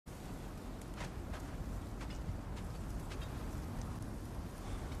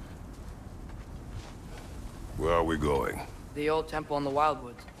Where are we going? The old temple in the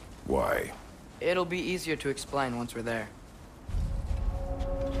Wildwoods. Why? It'll be easier to explain once we're there.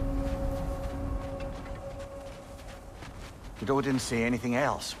 Did Odin say anything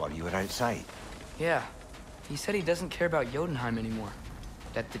else while you were outside? Yeah. He said he doesn't care about Jotunheim anymore.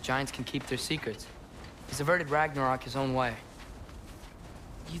 That the giants can keep their secrets. He's averted Ragnarok his own way.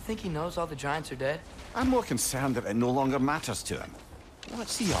 You think he knows all the giants are dead? I'm more concerned that it no longer matters to him.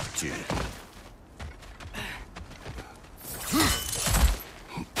 What's he up to?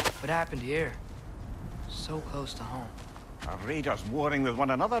 What happened here? So close to home. Are raiders warring with one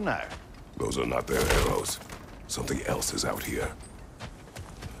another now? Those are not their arrows. Something else is out here.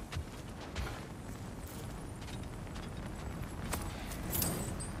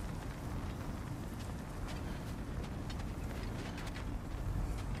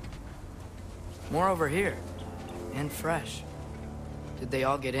 More over here. And fresh. Did they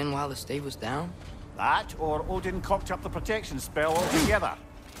all get in while the stave was down? That, or Odin cocked up the protection spell altogether.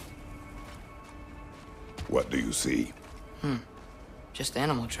 What do you see? Just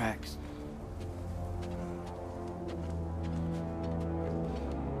animal tracks.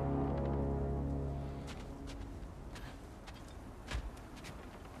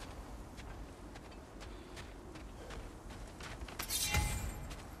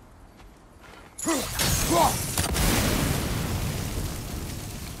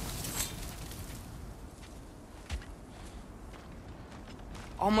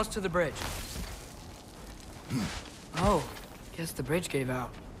 Almost to the bridge. Oh, guess the bridge gave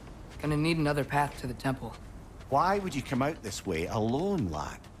out. Gonna need another path to the temple. Why would you come out this way alone,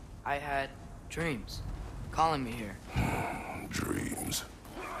 lad? I had dreams calling me here. Dreams.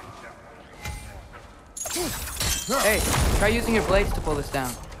 Hey, try using your blades to pull this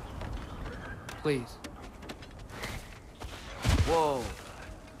down. Please. Whoa,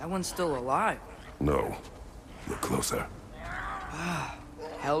 that one's still alive. No. Look closer.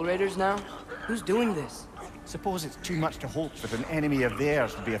 Hell Raiders now? Who's doing this? Suppose it's too much to hope that an enemy of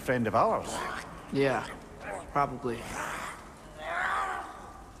theirs would be a friend of ours. Yeah, probably.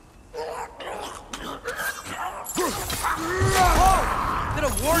 Whoa! Could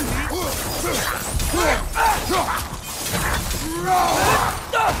have warned me.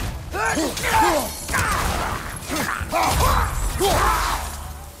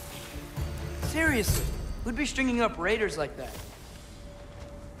 Seriously, who'd be stringing up raiders like that?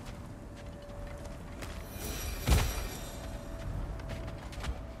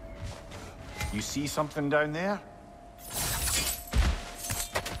 You see something down there?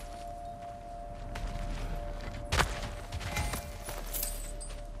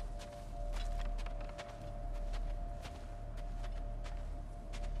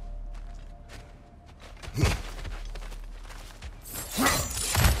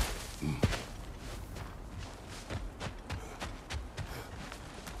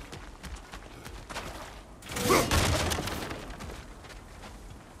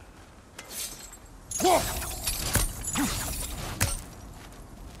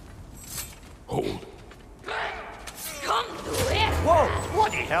 Hold. Whoa!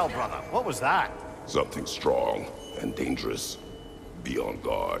 Bloody hell, brother! What was that? Something strong and dangerous. Be on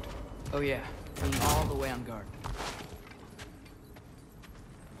guard. Oh yeah, I'm all the way on guard.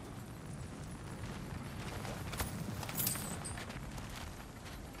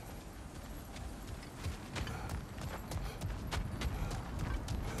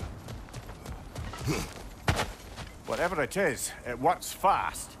 Whatever it is, it works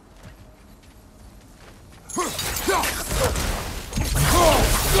fast.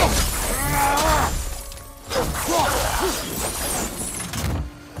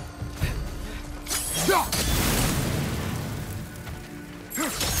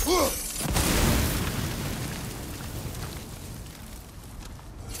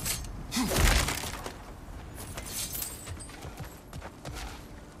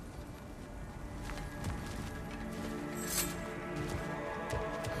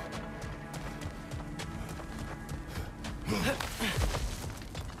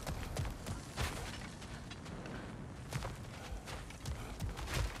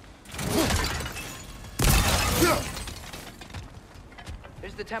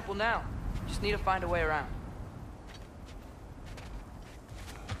 There's the temple now. Just need to find a way around.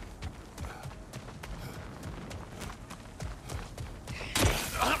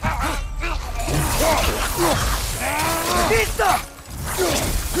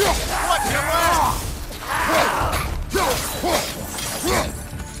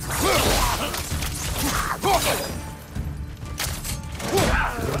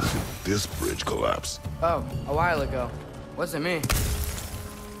 This bridge collapse. Oh, a while ago. Wasn't me.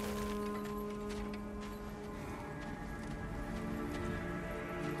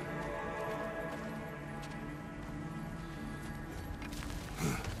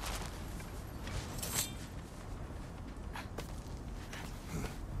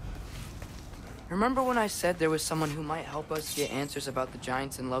 Remember when I said there was someone who might help us get answers about the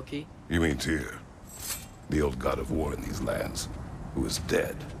giants and Loki? You mean Tyr, the old god of war in these lands, who is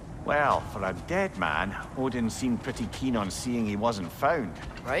dead? Well, for a dead man, Odin seemed pretty keen on seeing he wasn't found.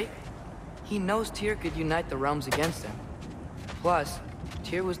 Right? He knows Tyr could unite the realms against him. Plus,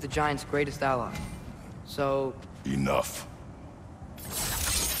 Tyr was the giants' greatest ally. So... Enough.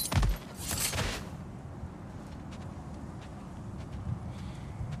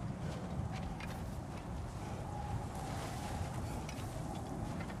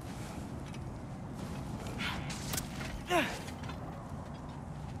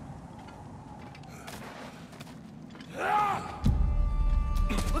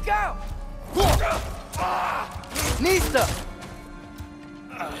 Look out! Nista!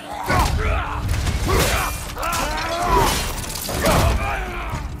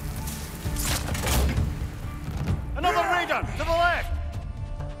 Another raider! To the left!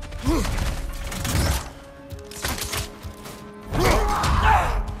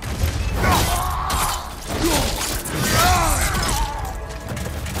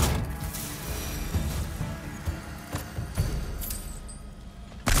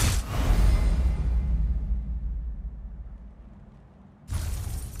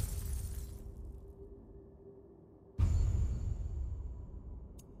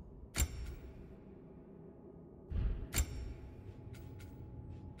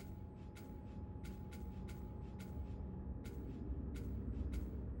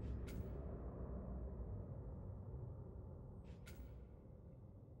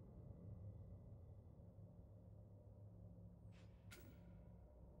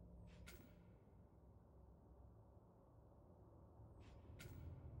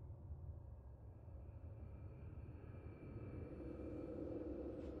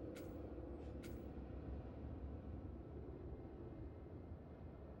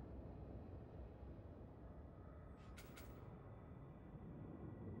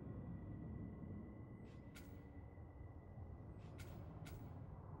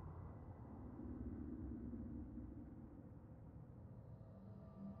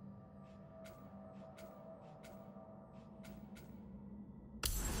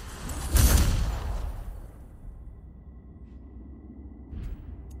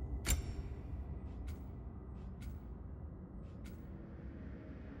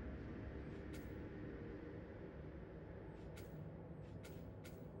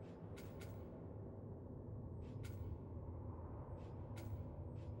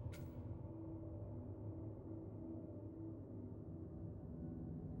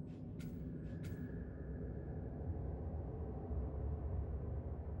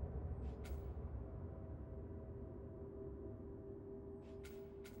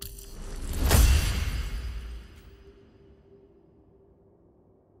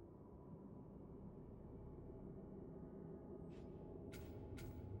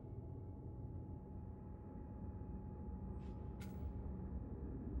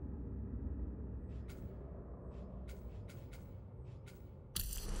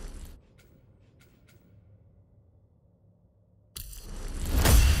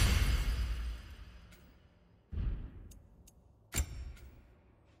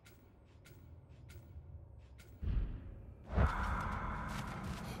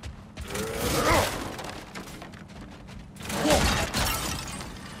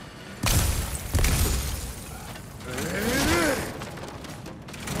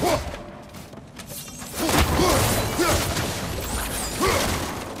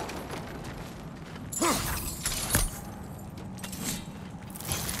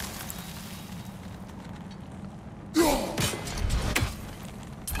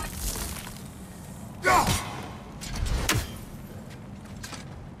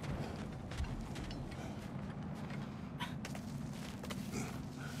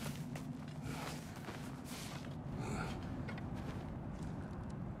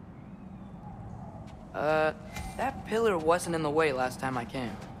 That pillar wasn't in the way last time I came.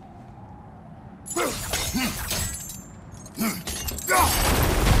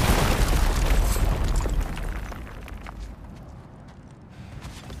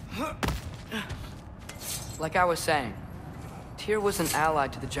 Like I was saying, Tyr was an ally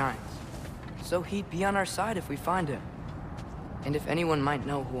to the giants, so he'd be on our side if we find him. And if anyone might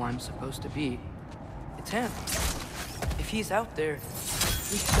know who I'm supposed to be, it's him. If he's out there,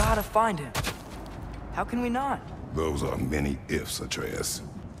 we gotta find him. How can we not? Those are many ifs, Atreus.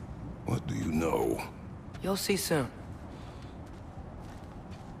 What do you know? You'll see soon.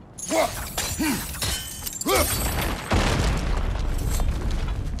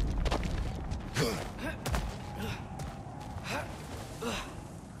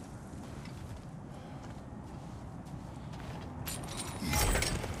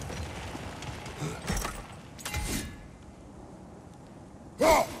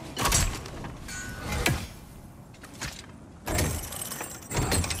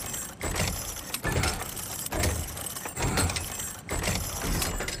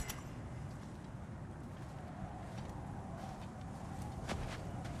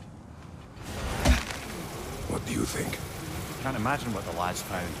 What do you think? Can't imagine what the lad's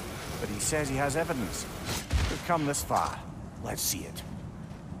found, but he says he has evidence. We've come this far. Let's see it.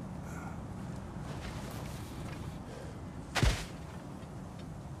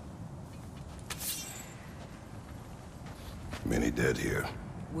 Many dead here.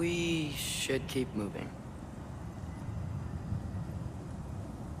 We should keep moving.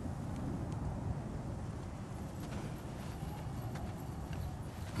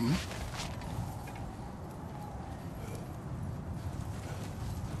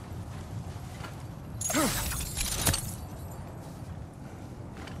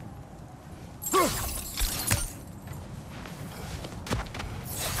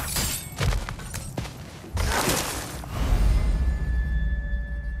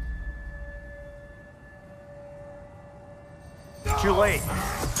 Too late.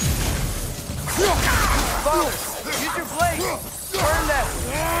 Father, use your blade! Burn them!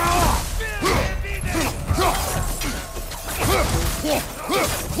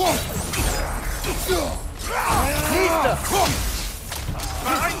 Nista!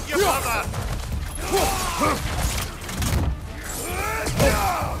 Behind you, brother! Behind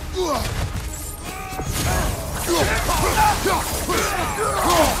you!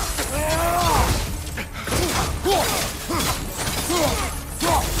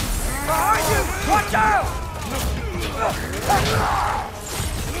 Watch out!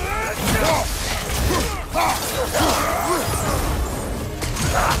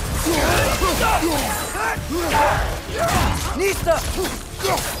 Nista!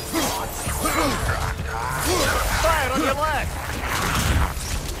 Fire on your leg!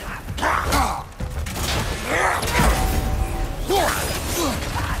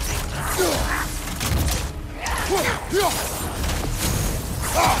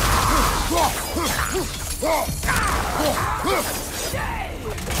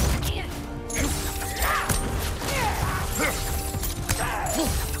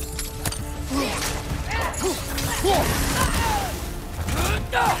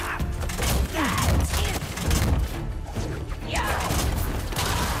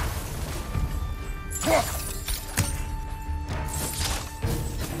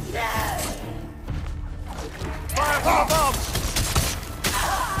 Fire from above!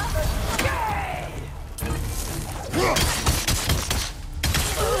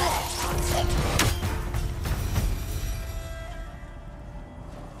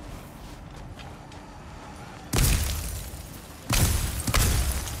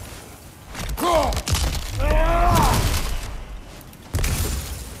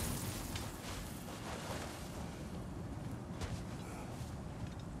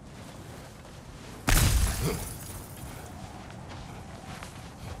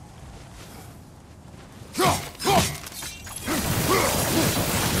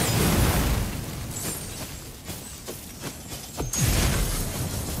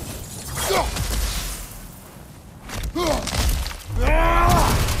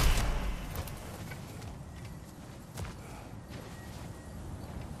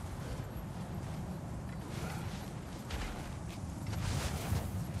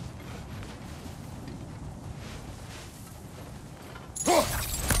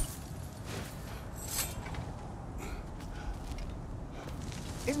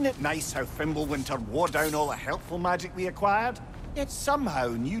 Isn't it nice how Fimbulwinter wore down all the helpful magic we acquired? Yet somehow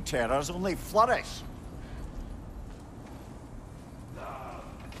new terrors only flourish.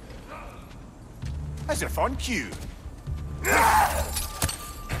 As if on cue.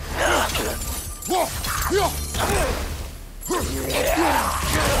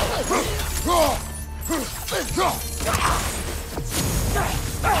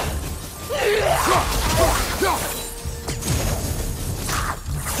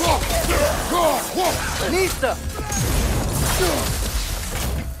 Nista!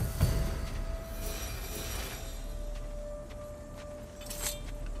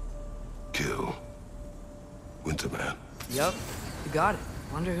 Kill. Winterman. Yup, you got it.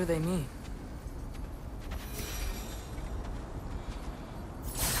 Wonder who they mean.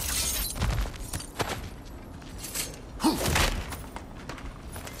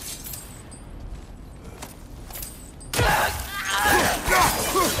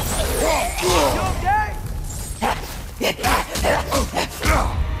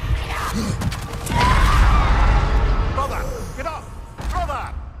 Brother, get up!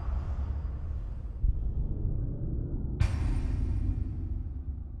 Brother!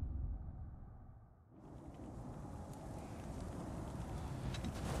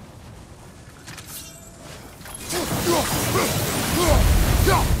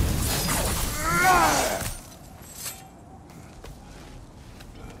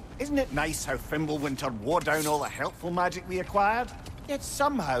 Isn't it nice how Fimbulwinter wore down all the helpful magic we acquired? Yet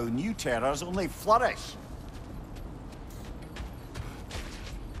somehow new terrors only flourish.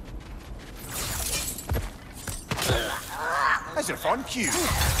 As if on cue.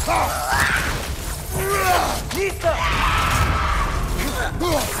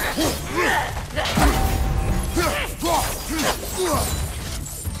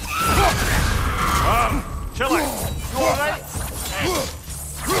 Kill it! You alright?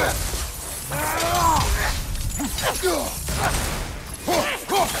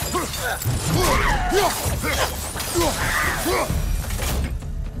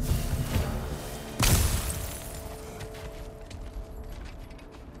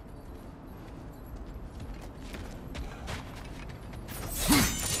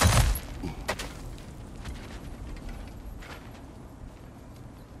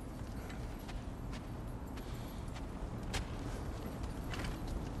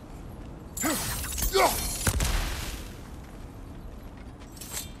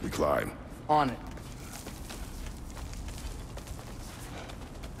 We climb. On it.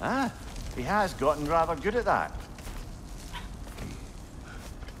 Ah, he has gotten rather good at that.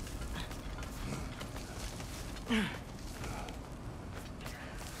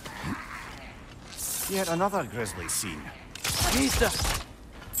 Yet another grisly scene. Teased.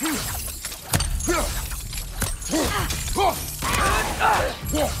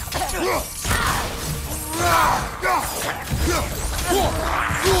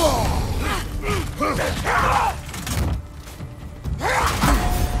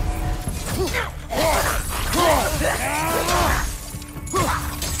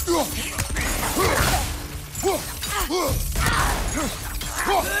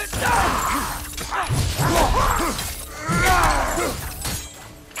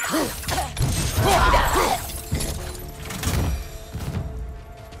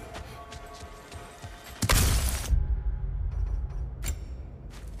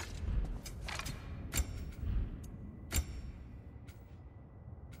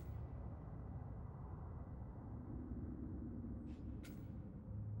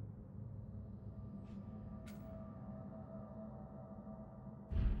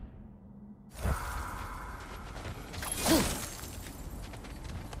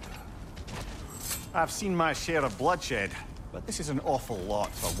 I've seen my share of bloodshed, but this is an awful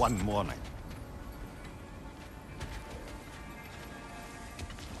lot for one morning.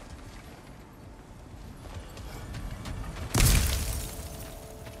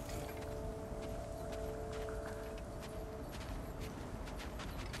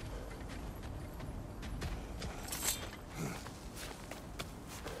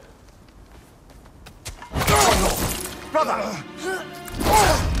 Brother!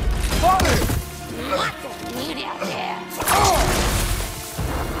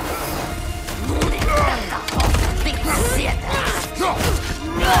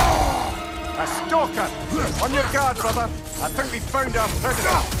 A stalker! On your guard, brother! I think we found our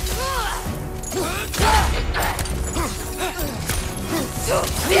predator!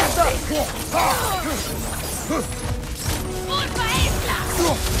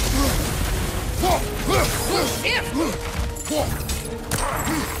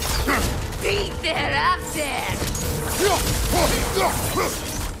 Beat that up there!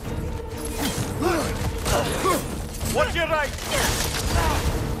 Watch your right!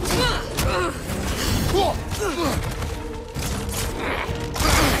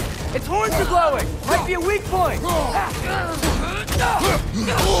 Its horns are glowing! Might be a weak point!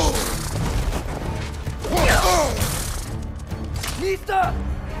 Nista!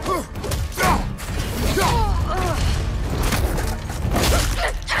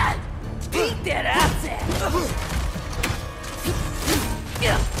 Beat that up there!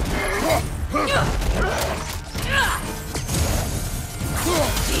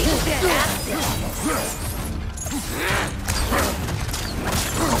 Beat that up there!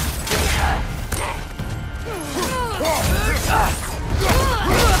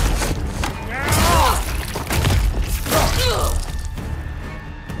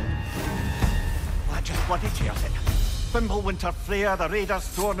 That just bloody tears it. Fimbulwinter Freya, the raiders,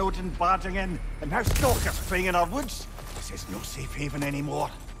 Thornodin barging in, and now stalkers playing in our woods. This is no safe haven anymore.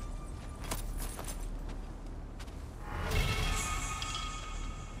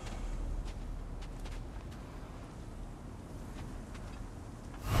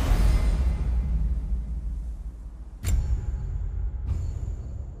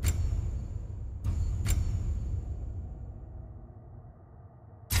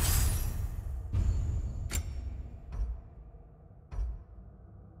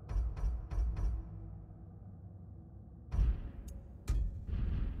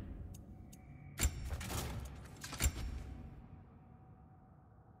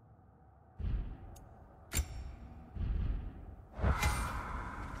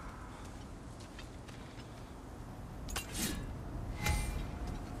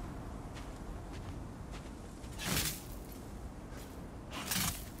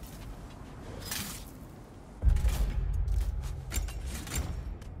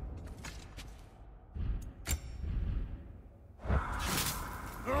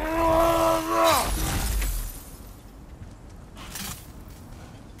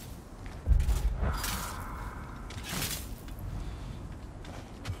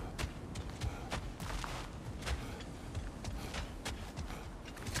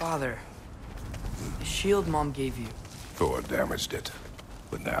 Father, the shield Mom gave you. Thor damaged it.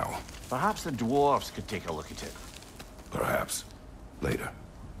 But now, Perhaps the dwarves could take a look at it. perhaps, later.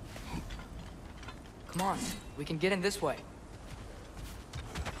 Come on, we can get in this way.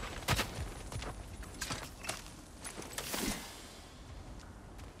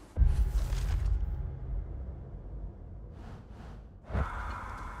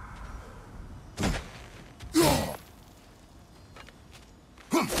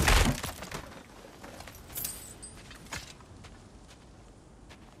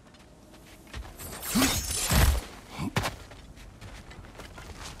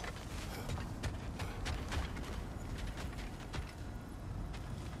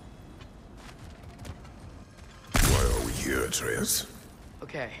 Atreus.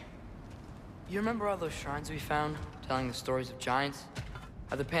 Okay. You remember all those shrines we found, telling the stories of giants?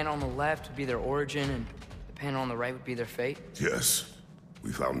 How the panel on the left would be their origin, and the panel on the right would be their fate? Yes.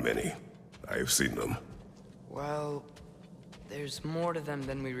 We found many. I have seen them. Well, there's more to them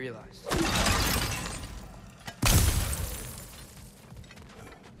than we realized.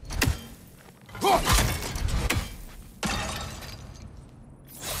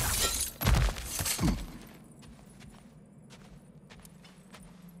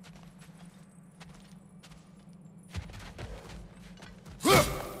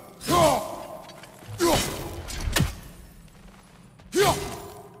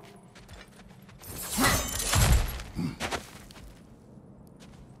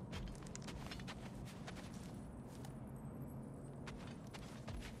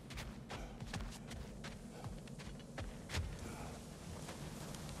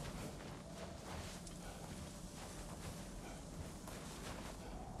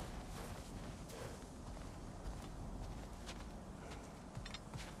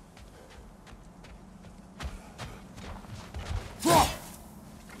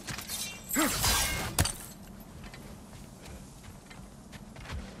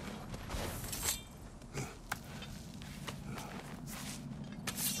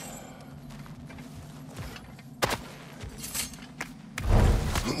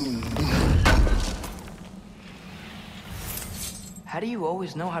 How do you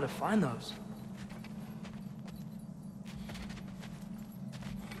always know how to find those?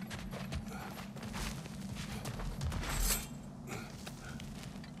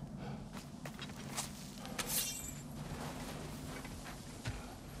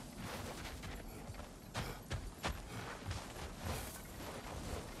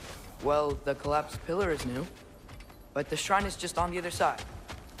 Well, the collapsed pillar is new, but the shrine is just on the other side.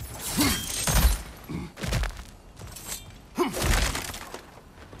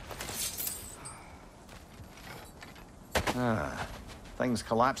 Things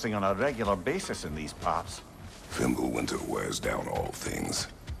collapsing on a regular basis in these parts. Fimbulwinter wears down all things,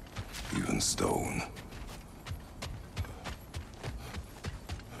 even stone.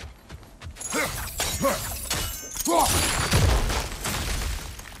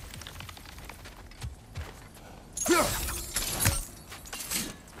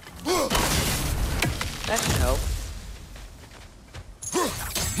 That should help.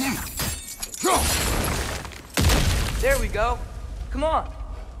 There we go. Come on.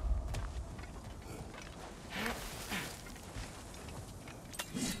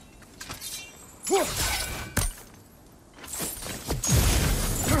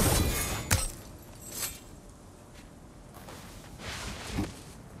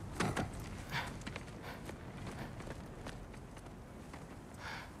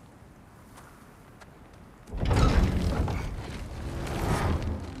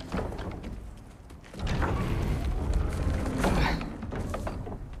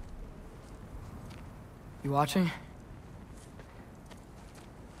 You watching?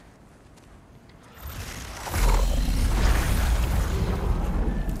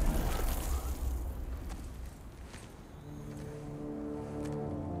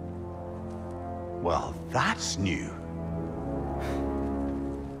 Well, that's new.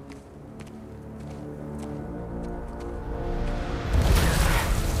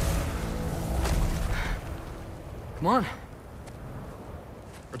 Come on.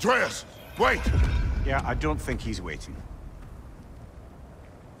 Atreus, wait! Yeah, I don't think he's waiting.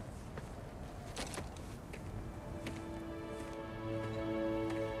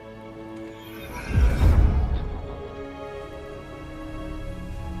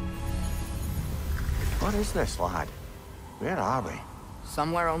 What is this, lad? Where are we?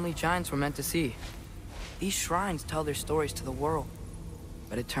 Somewhere only giants were meant to see. These shrines tell their stories to the world.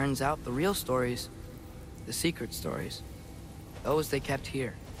 But it turns out the real stories, the secret stories, those they kept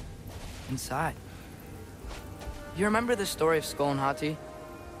here, inside. You remember the story of Skull and Hati?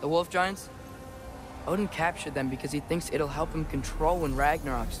 The wolf giants? Odin captured them because he thinks it'll help him control when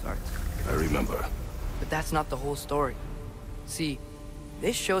Ragnarok starts. I remember. But that's not the whole story. See,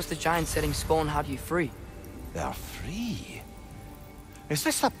 this shows the giants setting Skull and Hati free. They're free? Is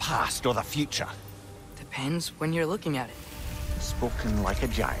this the past or the future? Depends when you're looking at it. Spoken like a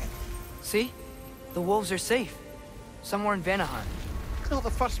giant. See? The wolves are safe. Somewhere in Vanaheim. Not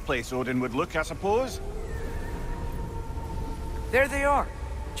the first place Odin would look, I suppose. There they are,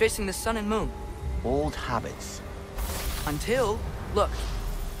 chasing the sun and moon. Old habits. Until, look,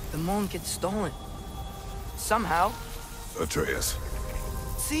 the moon gets stolen. Somehow. Atreus.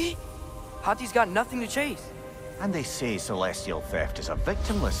 See? Hati's got nothing to chase. And they say celestial theft is a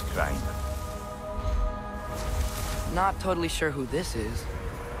victimless crime. Not totally sure who this is,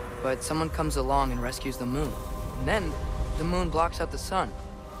 but someone comes along and rescues the moon. And then, the moon blocks out the sun.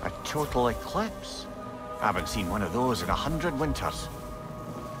 A total eclipse. Haven't seen one of those in 100 winters.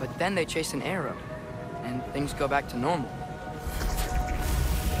 But then they chase an arrow, and things go back to normal.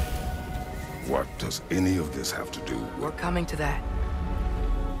 What does any of this have to do with... We're coming to that.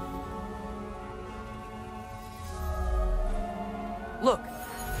 Look,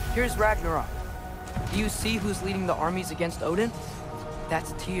 here's Ragnarok. Do you see who's leading the armies against Odin?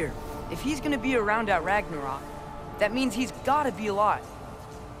 That's Tyr. If he's gonna be around at Ragnarok, that means he's gotta be alive.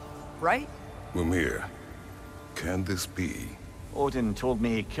 Right? Mimir, can this be? Odin told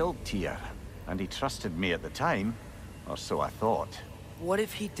me he killed Tyr, and he trusted me at the time, or so I thought. What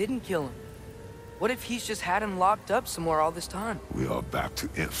if he didn't kill him? What if he's just had him locked up somewhere all this time? We are back to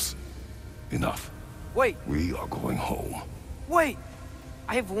ifs. Enough. Wait, We are going home. wait!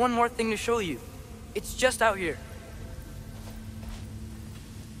 I have one more thing to show you. It's just out here.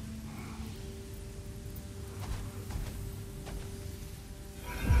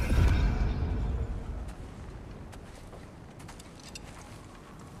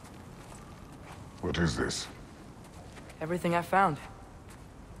 What is this? Everything I found.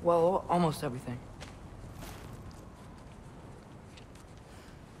 Well, almost everything.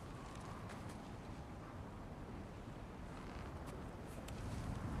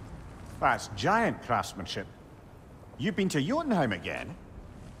 That's giant craftsmanship. You've been to Jotunheim again?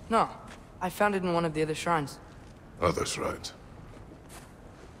 No, I found it in one of the other shrines. Other shrines.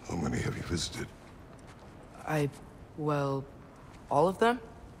 How many have you visited? Well, all of them?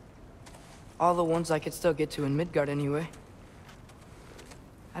 All the ones I could still get to in Midgard anyway.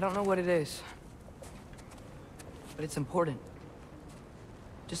 I don't know what it is, but it's important.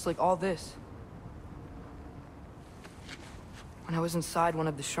 Just like all this. When I was inside one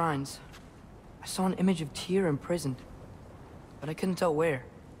of the shrines, I saw an image of Tyr imprisoned, but I couldn't tell where.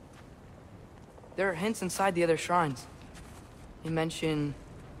 There are hints inside the other shrines. They mention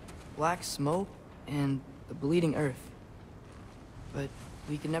black smoke and the bleeding earth, but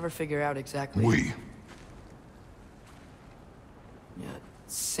we could never figure out exactly. Yeah,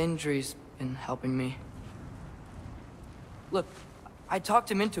 Sindri's been helping me. Look, I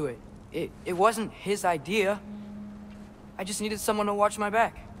talked him into it. It wasn't his idea. I just needed someone to watch my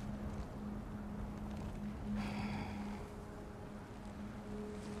back.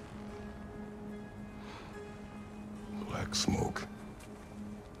 Black smoke.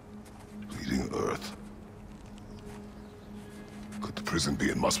 Bleeding earth. Could the prison be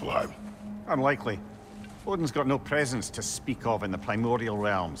in Muspelheim? Unlikely. Odin's got no presence to speak of in the primordial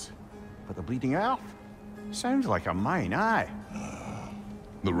realms. But the bleeding earth? Sounds like a mine, aye.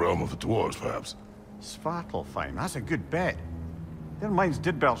 The realm of the dwarves, perhaps? Svartalfheim, that's a good bet. Their mines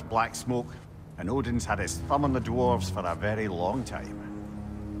did belch black smoke, and Odin's had his thumb on the dwarves for a very long time.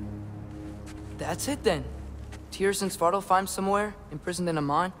 That's it then. Tyr's in Svartalfheim somewhere, imprisoned in a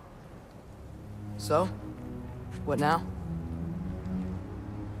mine. So, what now?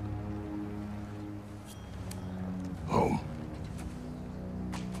 Home.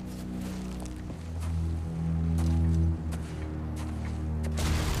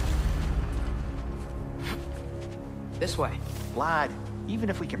 This way. Lad, even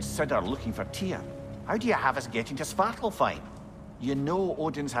if we consider looking for Tyr, how do you have us getting to Svartalfheim? You know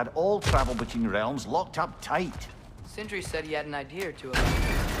Odin's had all travel between realms locked up tight. Sindri said he had an idea or two about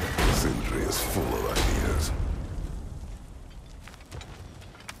it. Sindri is full of ideas.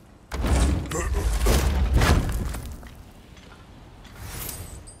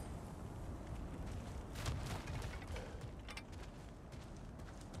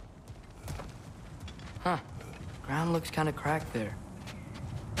 Huh. Ground looks kind of cracked there.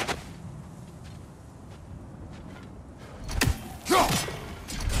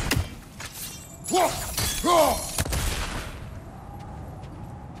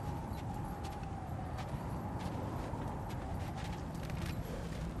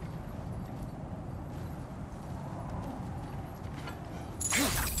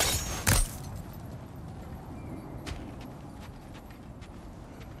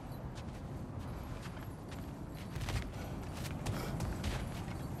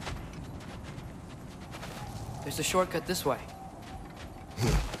 There's a shortcut this way.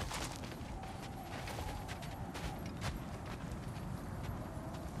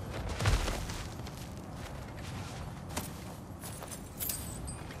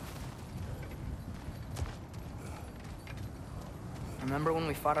 Remember when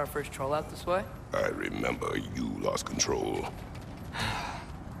we fought our first troll out this way? I remember you lost control.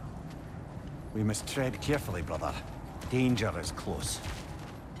 We must tread carefully, brother. Danger is close.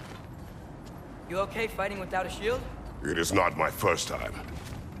 You okay fighting without a shield? It is not my first time.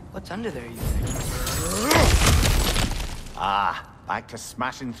 What's under there, you think? Ah, back to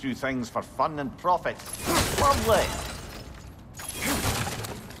smashing through things for fun and profit. Lovely!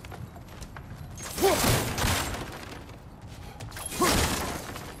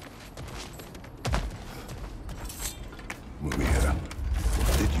 Maria,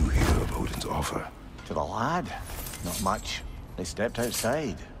 what did you hear of Odin's offer? To the lad? Not much. They stepped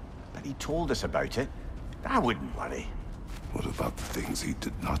outside. But he told us about it. I wouldn't worry. What about the things he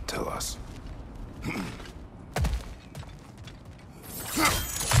did not tell us?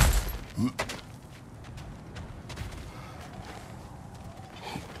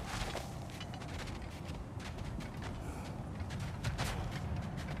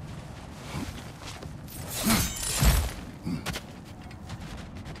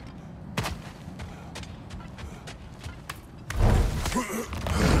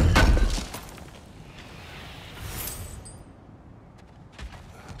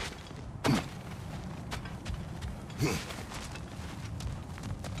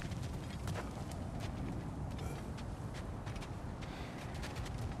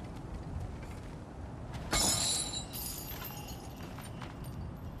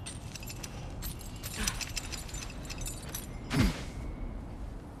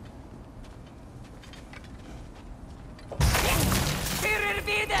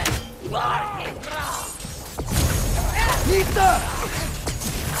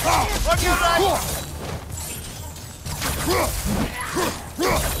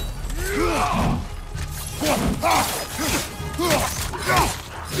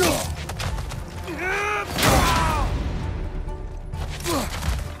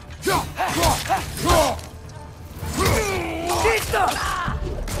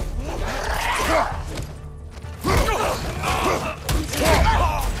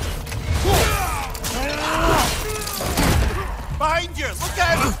 Behind you! Look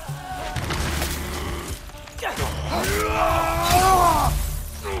out!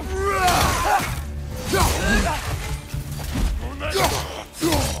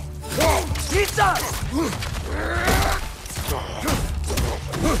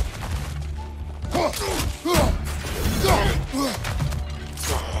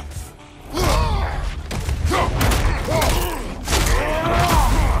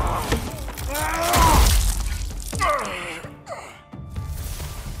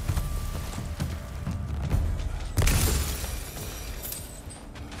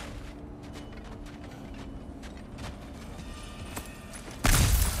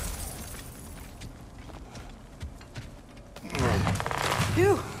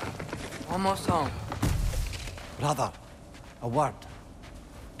 Phew! Almost home. Brother, a word.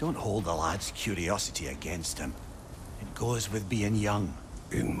 Don't hold the lad's curiosity against him. It goes with being young.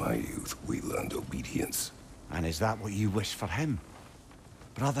 In my youth, we learned obedience. And is that what you wish for him?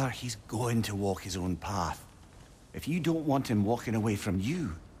 Brother, he's going to walk his own path. If you don't want him walking away from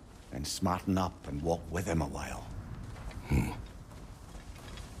you, then smarten up and walk with him a while.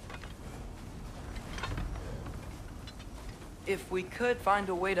 If we could find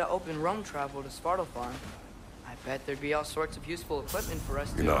a way to open roam travel to Svartalfheim, I bet there'd be all sorts of useful equipment for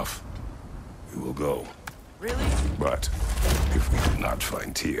us to... Enough. We will go. Really? But if we do not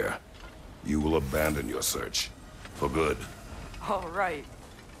find Tyr, you will abandon your search. For good. All right.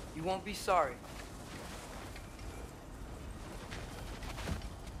 You won't be sorry.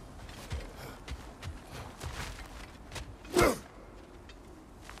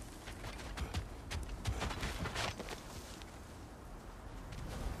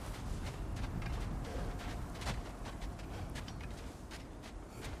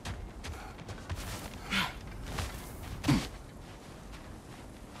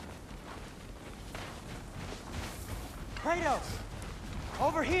 Kratos!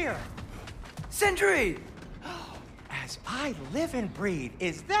 Over here! Sindri! As I live and breathe,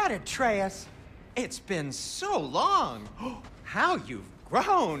 is that Atreus? It's been so long! How you've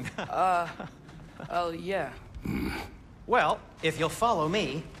grown! Oh, yeah. Well, if you'll follow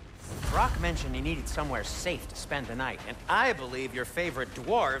me, Brock mentioned he needed somewhere safe to spend the night, and I believe your favorite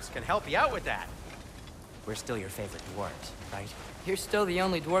dwarves can help you out with that. We're still your favorite dwarves, right? You're still the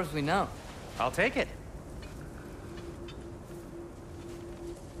only dwarves we know. I'll take it.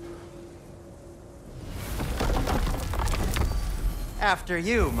 After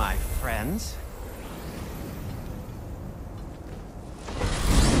you, my friends.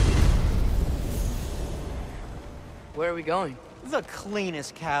 Where are we going? The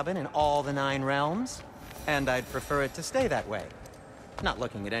cleanest cabin in all the 9 realms. And I'd prefer it to stay that way. Not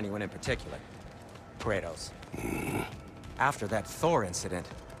looking at anyone in particular. Kratos. After that Thor incident,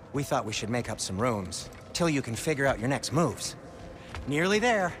 we thought we should make up some rooms, till you can figure out your next moves. Nearly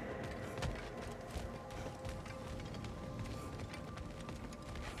there.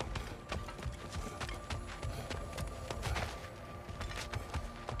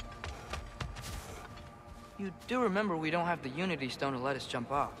 You do remember we don't have the Unity Stone to let us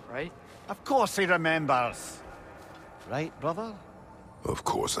jump off, right? Of course he remembers. Right, brother? Of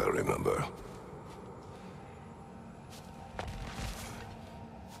course I remember.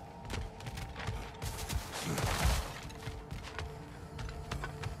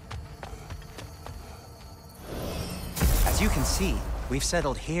 As you can see, we've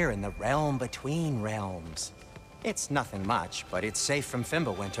settled here in the realm between realms. It's nothing much, but it's safe from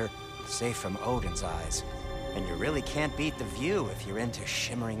Fimbulwinter, safe from Odin's eyes. And you really can't beat the view if you're into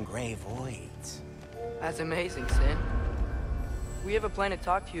shimmering gray voids. That's amazing, Sin. We have a plan to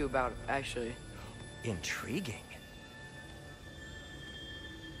talk to you about, actually. Intriguing.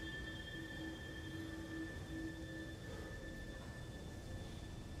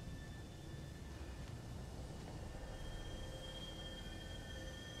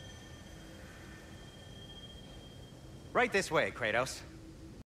 Right this way, Kratos.